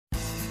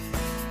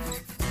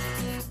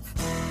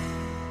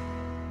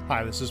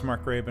Hi, this is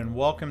Mark Graban.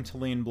 Welcome to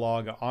Lean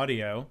Blog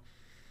Audio.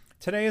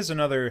 Today is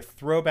another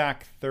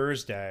Throwback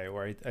Thursday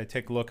where I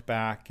take a look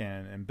back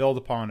and build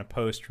upon a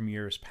post from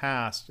years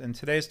past. And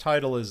today's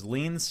title is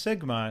Lean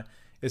Sigma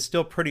is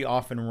Still Pretty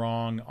Often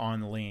Wrong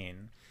on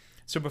Lean.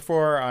 So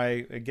before I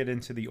get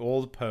into the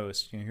old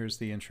post, here's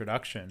the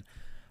introduction.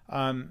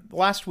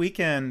 Last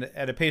weekend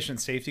at a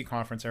patient safety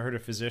conference, I heard a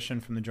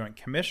physician from the Joint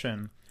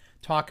Commission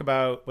talk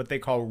about what they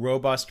call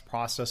robust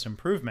process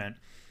improvement.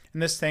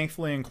 And this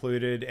thankfully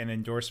included an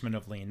endorsement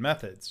of lean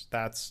methods.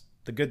 That's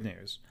the good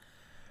news.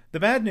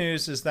 The bad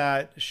news is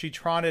that she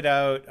trotted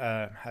out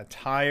a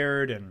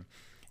tired and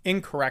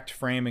incorrect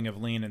framing of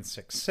lean and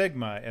Six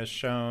Sigma as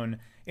shown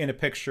in a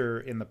picture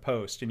in the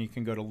post. And you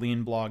can go to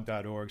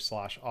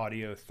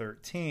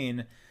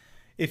leanblog.org/audio13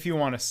 if you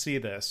want to see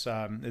this.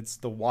 It's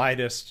the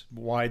widest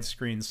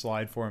widescreen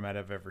slide format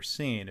I've ever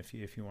seen if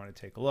you want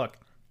to take a look.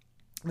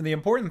 And the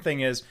important thing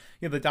is,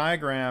 the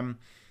diagram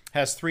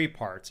has three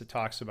parts. It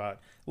talks about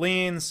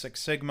Lean, Six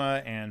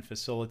Sigma, and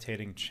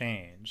facilitating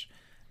change.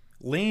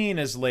 Lean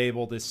is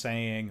labeled as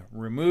saying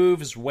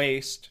removes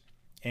waste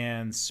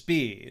and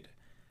speed.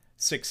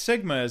 Six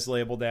Sigma is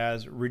labeled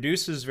as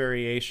reduces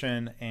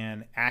variation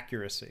and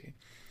accuracy.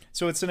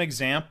 So it's an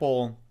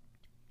example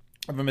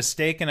of a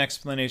mistaken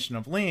explanation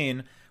of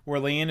Lean, where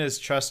Lean is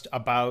just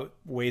about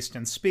waste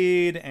and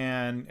speed,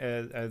 and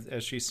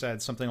as she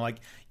said, something like,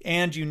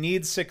 and you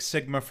need Six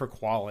Sigma for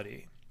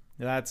quality.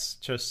 That's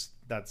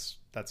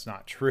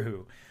not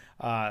true.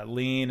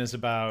 Lean is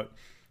about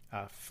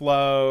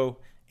flow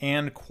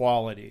and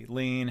quality.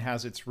 Lean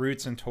has its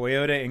roots in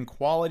Toyota and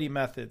quality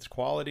methods.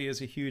 Quality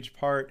is a huge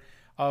part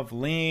of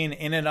Lean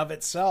in and of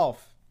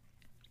itself.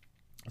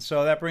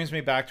 So that brings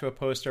me back to a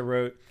post I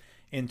wrote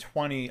in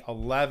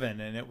 2011,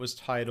 and it was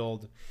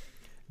titled,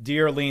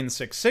 Dear Lean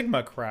Six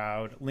Sigma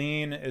Crowd,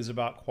 Lean is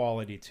about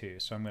quality too.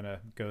 So I'm going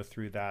to go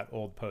through that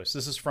old post.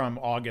 This is from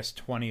August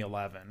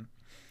 2011.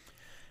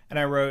 And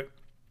I wrote,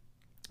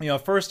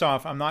 first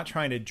off, I'm not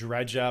trying to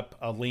dredge up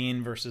a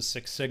Lean versus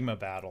Six Sigma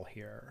battle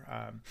here.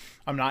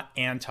 I'm not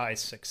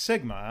anti-Six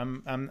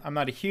Sigma. I'm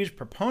not a huge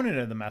proponent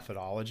of the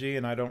methodology,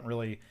 and I don't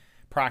really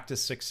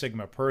practice Six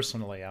Sigma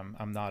personally.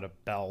 I'm not a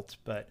belt,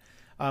 but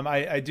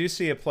I do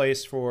see a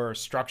place for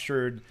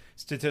structured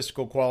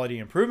statistical quality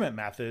improvement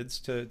methods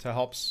to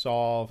help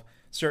solve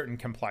certain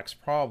complex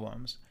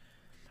problems.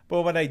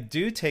 But what I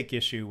do take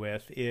issue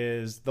with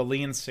is the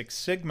Lean Six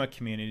Sigma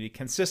community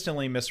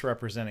consistently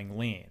misrepresenting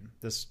Lean.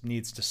 This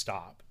needs to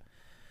stop.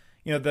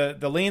 The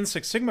Lean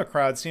Six Sigma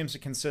crowd seems to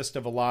consist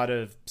of a lot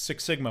of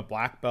Six Sigma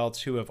black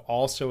belts who have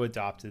also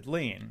adopted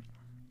Lean.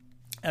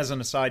 As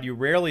an aside, you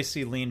rarely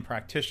see Lean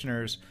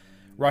practitioners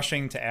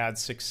rushing to add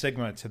Six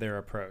Sigma to their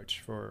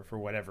approach for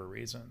whatever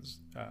reasons,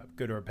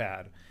 good or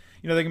bad.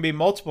 There can be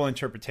multiple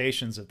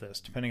interpretations of this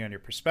depending on your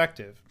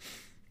perspective.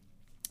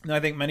 Now, I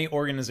think many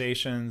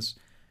organizations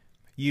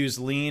use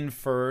Lean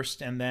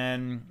first and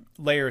then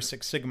layer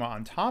Six Sigma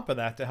on top of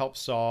that to help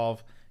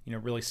solve,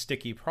 really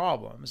sticky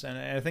problems. And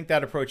I think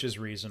that approach is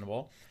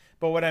reasonable.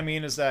 But what I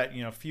mean is that,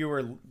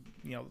 fewer,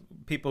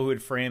 people who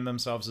would frame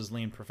themselves as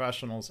Lean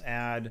professionals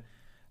add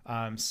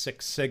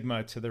Six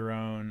Sigma to their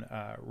own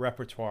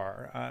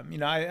repertoire.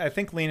 I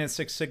think Lean and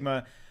Six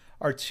Sigma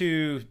are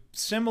two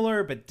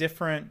similar but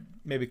different,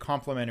 maybe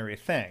complementary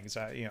things.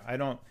 I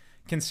don't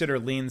consider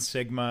Lean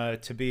Sigma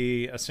to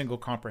be a single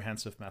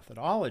comprehensive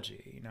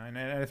methodology, and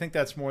I think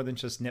that's more than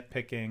just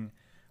nitpicking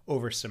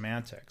over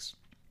semantics.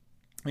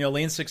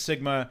 Lean Six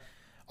Sigma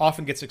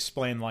often gets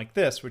explained like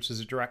this, which is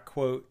a direct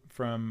quote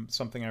from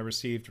something I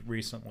received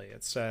recently.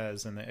 It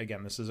says, and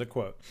again, this is a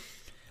quote,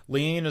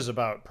 Lean is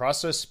about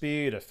process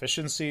speed,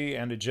 efficiency,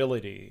 and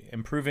agility,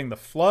 improving the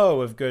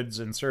flow of goods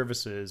and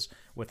services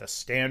with a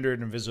standard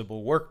and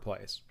visible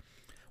workplace.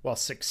 While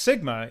Six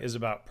Sigma is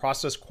about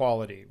process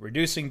quality,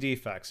 reducing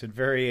defects and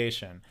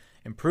variation,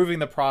 improving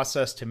the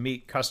process to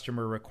meet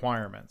customer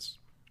requirements.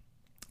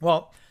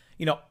 Well,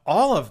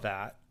 all of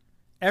that,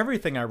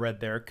 everything I read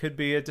there could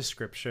be a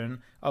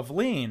description of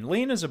Lean.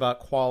 Lean is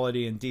about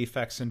quality and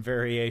defects and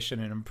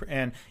variation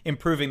and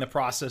improving the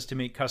process to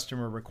meet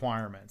customer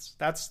requirements.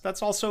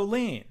 That's also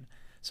Lean.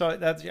 So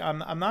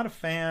I'm not a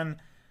fan.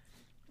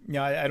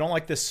 I don't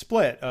like this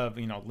split of,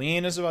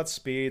 Lean is about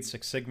speed,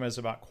 Six Sigma is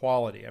about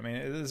quality. I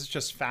mean, this is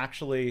just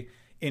factually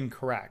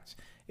incorrect.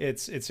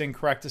 It's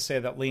incorrect to say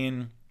that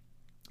Lean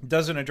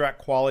doesn't address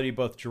quality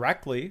both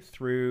directly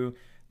through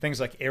things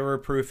like error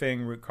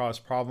proofing, root cause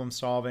problem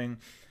solving,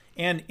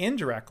 and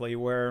indirectly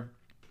where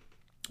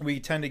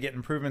we tend to get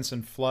improvements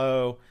in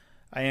flow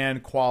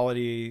and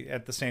quality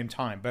at the same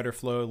time. Better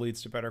flow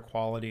leads to better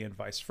quality and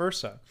vice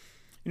versa.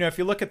 If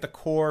you look at the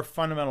core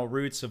fundamental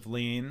roots of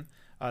Lean,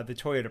 the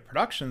Toyota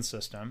production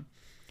system,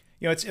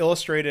 it's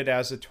illustrated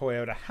as a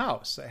Toyota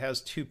house that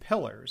has two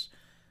pillars,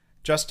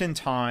 just in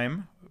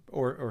time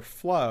or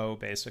flow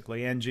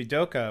basically, and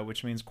Jidoka,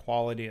 which means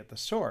quality at the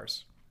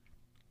source.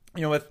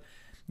 With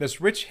this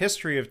rich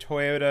history of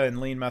Toyota and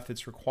Lean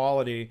methods for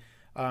quality,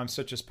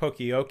 such as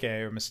Poka-yoke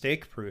or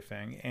mistake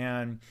proofing,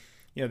 and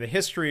the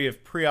history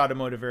of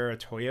pre-automotive era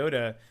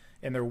Toyota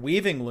and their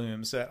weaving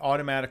looms that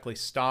automatically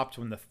stopped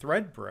when the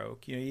thread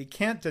broke, you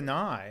can't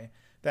deny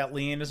that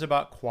lean is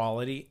about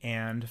quality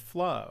and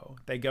flow.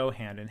 They go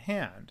hand in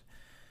hand.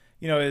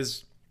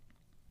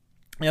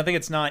 I think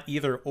it's not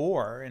either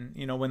or.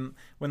 And,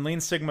 when Lean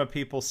Sigma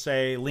people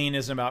say lean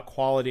isn't about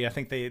quality, I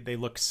think they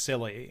look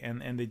silly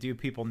and they do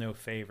people no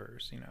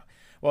favors.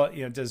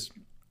 Does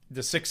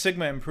Six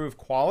Sigma improve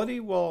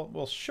quality?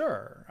 Well,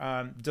 sure.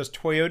 Does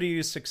Toyota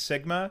use Six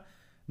Sigma?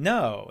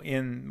 No,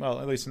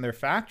 at least in their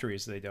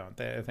factories, they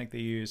don't. I think they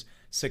use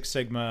Six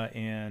Sigma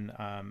in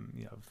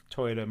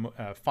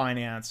Toyota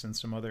finance and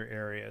some other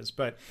areas.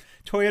 But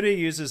Toyota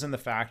uses in the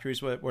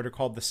factories what are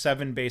called the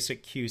 7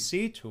 basic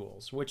QC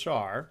tools, which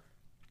are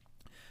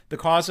the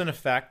cause and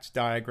effect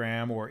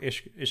diagram, or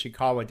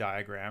Ishikawa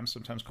diagram,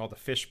 sometimes called the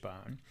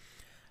fishbone,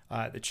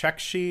 the check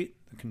sheet,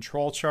 the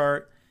control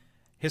chart,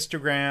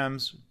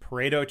 histograms,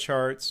 Pareto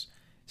charts,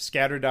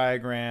 scatter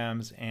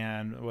diagrams,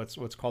 and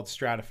what's called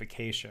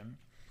stratification.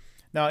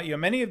 Now,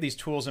 many of these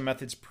tools and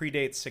methods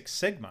predate Six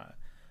Sigma.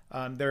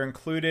 They're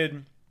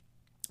included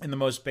in the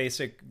most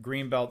basic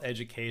Greenbelt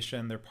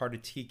education. They're part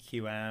of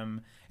TQM,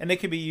 and they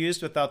can be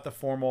used without the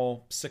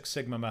formal Six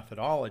Sigma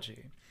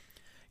methodology.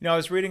 I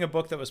was reading a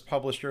book that was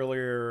published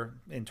earlier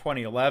in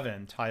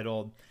 2011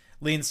 titled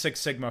Lean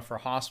Six Sigma for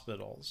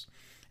Hospitals.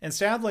 And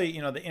sadly,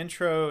 the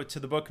intro to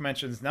the book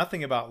mentions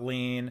nothing about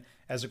lean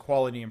as a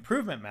quality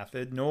improvement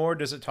method, nor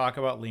does it talk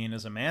about lean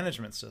as a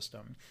management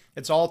system.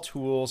 It's all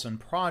tools and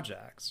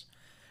projects.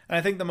 And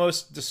I think the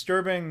most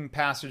disturbing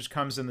passage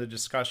comes in the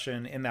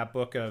discussion in that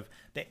book of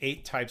the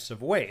 8 types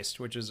of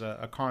waste, which is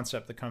a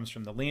concept that comes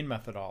from the lean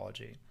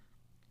methodology.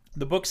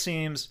 The book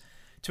seems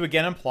to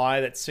again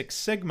imply that Six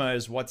Sigma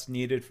is what's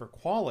needed for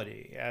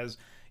quality. As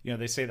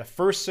they say, the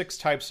first 6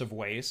 types of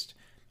waste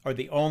are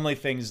the only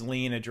things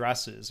lean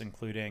addresses,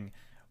 including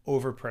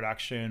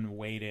overproduction,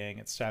 weighting,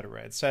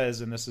 etc. It says,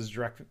 and this is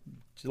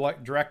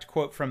direct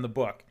quote from the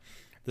book,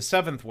 the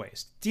 7th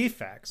waste,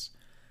 defects,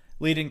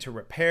 leading to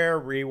repair,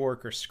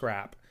 rework, or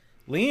scrap.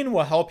 Lean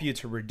will help you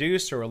to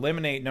reduce or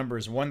eliminate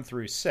numbers 1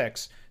 through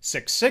 6.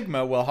 Six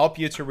Sigma will help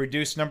you to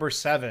reduce number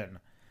 7.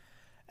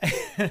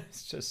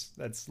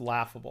 That's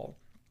laughable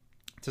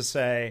to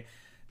say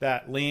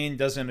that lean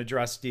doesn't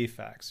address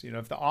defects.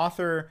 If the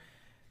author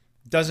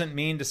doesn't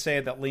mean to say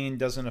that lean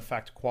doesn't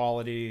affect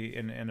quality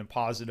in a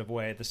positive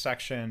way, the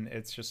section,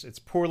 it's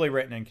poorly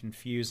written and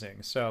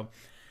confusing. So,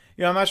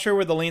 I'm not sure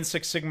where the Lean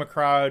Six Sigma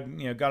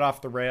crowd, got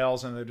off the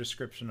rails in their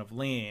description of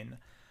lean.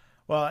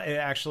 Well, it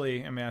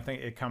actually, I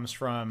think it comes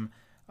from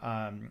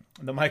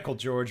the Michael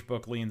George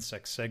book, Lean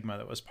Six Sigma,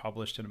 that was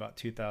published in about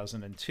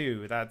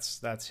 2002.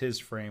 That's his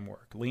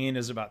framework. Lean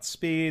is about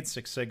speed,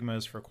 Six Sigma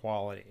is for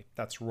quality.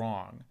 That's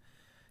wrong.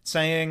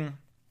 Saying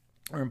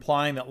or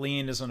implying that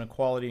lean isn't a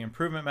quality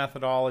improvement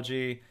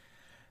methodology,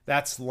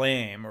 that's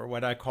lame, or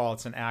what I call,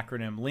 it's an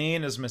acronym.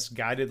 Lean is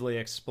misguidedly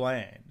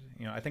explained.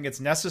 I think it's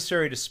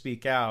necessary to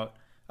speak out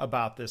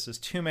about this, as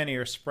too many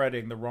are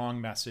spreading the wrong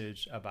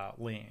message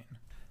about lean.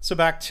 So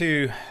back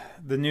to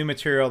the new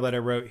material that I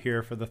wrote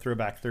here for the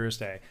Throwback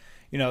Thursday.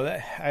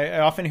 I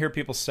often hear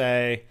people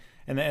say,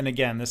 and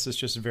again, this is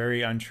just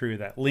very untrue,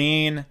 that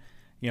lean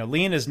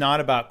is not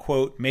about,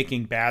 quote,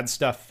 making bad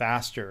stuff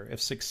faster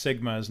if Six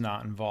Sigma is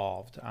not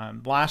involved.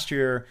 Last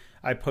year,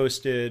 I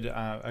posted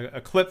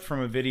a clip from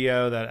a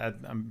video that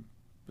I'm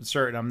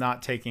certain I'm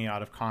not taking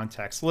out of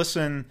context.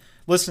 Listen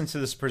to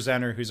this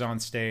presenter who's on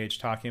stage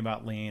talking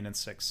about lean and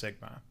Six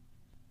Sigma.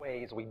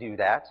 Ways we do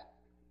that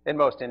in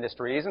most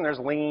industries, and there's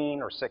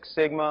lean or Six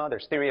Sigma,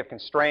 there's theory of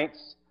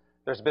constraints,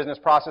 there's business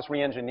process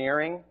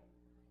reengineering,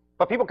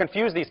 but people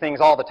confuse these things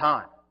all the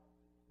time.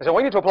 They say,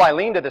 we need to apply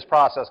lean to this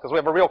process because we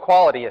have a real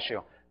quality issue.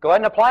 Go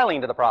ahead and apply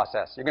lean to the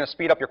process. You're going to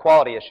speed up your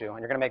quality issue, and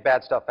you're going to make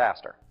bad stuff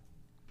faster.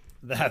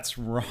 That's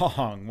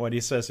wrong. What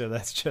he says here,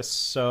 that's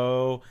just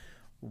so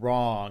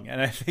wrong.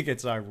 And I think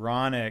it's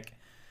ironic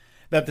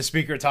that the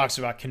speaker talks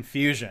about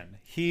confusion.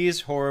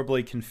 He's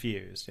horribly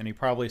confused, and he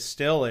probably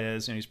still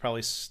is, and he's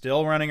probably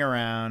still running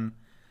around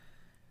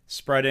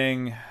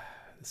spreading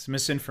this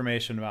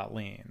misinformation about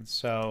lean.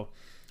 So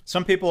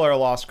some people are a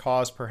lost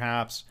cause,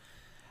 perhaps.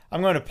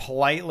 I'm going to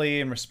politely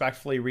and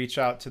respectfully reach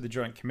out to the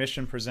Joint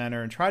Commission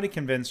presenter and try to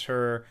convince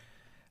her,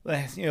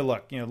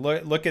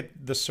 look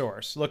at the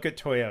source. Look at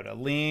Toyota.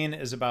 Lean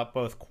is about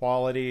both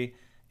quality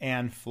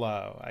and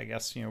flow. I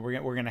guess, we're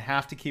going to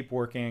have to keep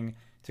working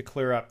to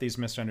clear up these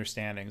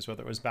misunderstandings,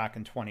 whether it was back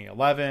in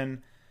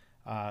 2011,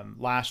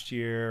 last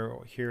year,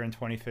 or here in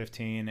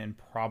 2015, and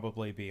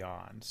probably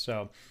beyond.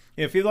 So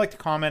if you'd like to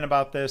comment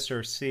about this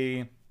or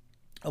see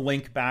a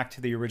link back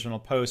to the original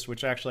post,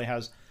 which actually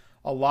has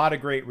a lot of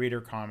great reader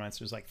comments.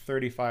 There's like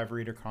 35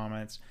 reader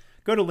comments.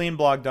 Go to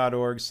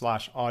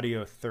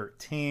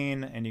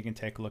leanblog.org/audio13 and you can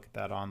take a look at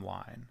that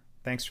online.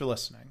 Thanks for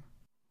listening.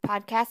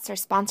 Podcasts are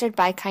sponsored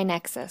by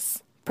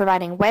KaiNexus,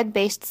 providing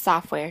web-based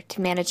software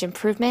to manage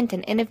improvement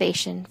and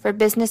innovation for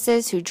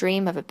businesses who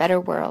dream of a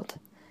better world.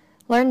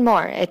 Learn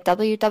more at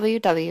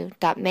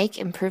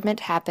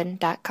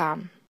www.makeimprovementhappen.com.